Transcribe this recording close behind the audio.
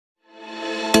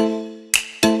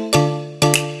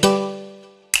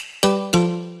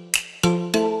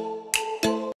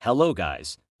Hello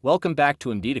guys, welcome back to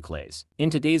AMD Xclipse.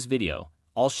 In today's video,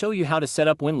 I'll show you how to set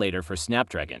up Winlator for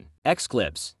Snapdragon,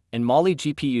 Xclipse, and AMD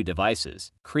GPU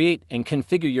devices. Create and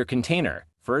configure your container.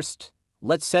 First,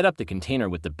 let's set up the container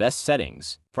with the best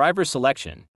settings. Driver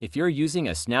selection. If you're using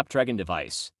a Snapdragon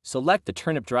device, select the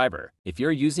Turnip driver. If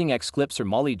you're using Xclipse or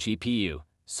AMD GPU,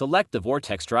 select the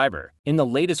Vortex driver. In the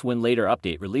latest Winlator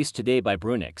update released today by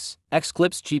Brunix,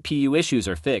 Xclipse GPU issues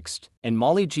are fixed, and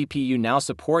AMD GPU now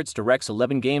supports DirectX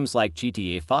 11 games like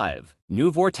GTA 5.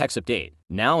 New Vortex update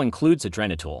now includes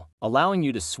Adrenatool, allowing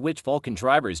you to switch Vulkan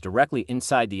drivers directly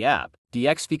inside the app.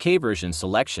 DXVK version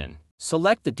selection.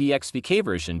 Select the DXVK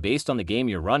version based on the game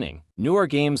you're running. Newer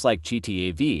games like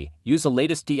GTA V use the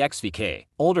latest DXVK.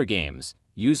 Older games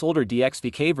use older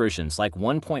DXVK versions like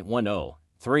 1.10,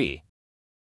 3.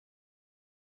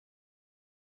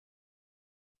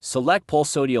 Select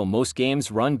Pulse Audio. Most games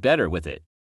run better with it.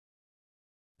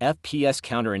 FPS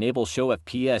counter. Enable show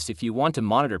FPS if you want to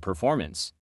monitor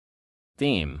performance.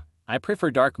 Theme. I prefer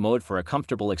dark mode for a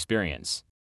comfortable experience.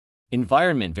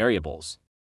 Environment variables.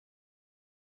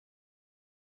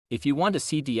 If you want to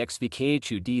see DXVK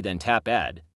HUD, then tap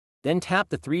Add. Then tap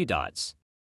the three dots.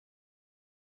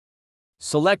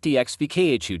 Select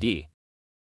DXVK HUD.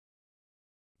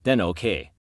 Then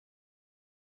OK.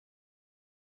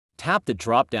 Tap the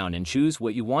drop-down and choose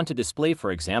what you want to display,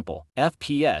 for example,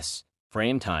 FPS,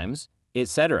 frame times,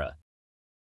 etc.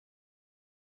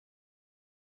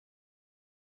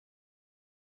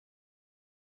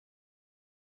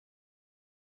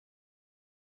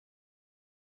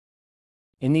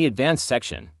 In the Advanced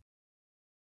section,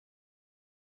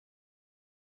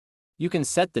 you can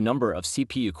set the number of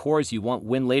CPU cores you want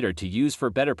Winlator to use for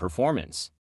better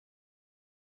performance.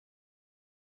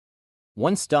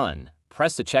 Once done,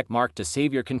 press the check mark to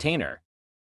save your container.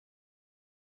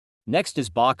 Next is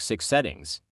Box 6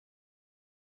 settings.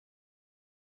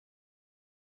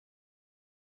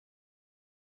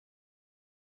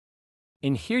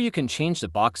 In here you can change the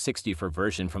Box 60 for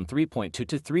version from 3.2 to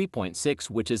 3.6,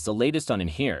 which is the latest on in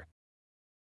here.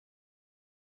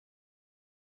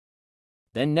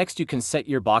 Then next you can set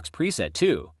your box preset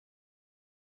to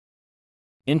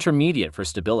Intermediate for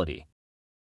stability,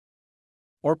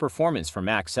 or Performance for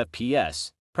max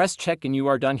FPS. Press check and you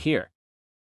are done here.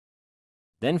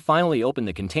 Then finally open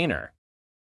the container.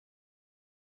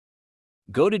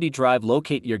 Go to D drive,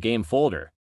 locate your game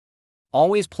folder.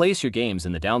 Always place your games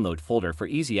in the download folder for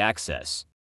easy access.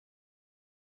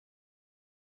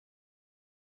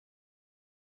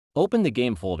 Open the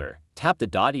game folder, tap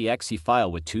the .exe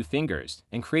file with 2 fingers,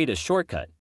 and create a shortcut.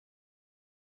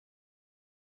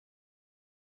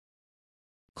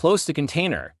 Close the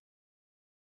container.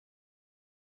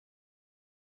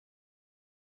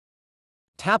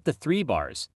 Tap the 3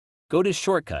 bars, go to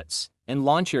Shortcuts, and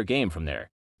launch your game from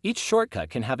there. Each shortcut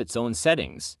can have its own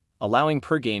settings, allowing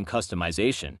per game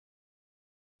customization.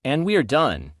 And we are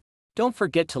done. Don't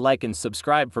forget to like and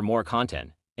subscribe for more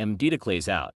content. AMD Xclipse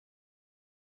out.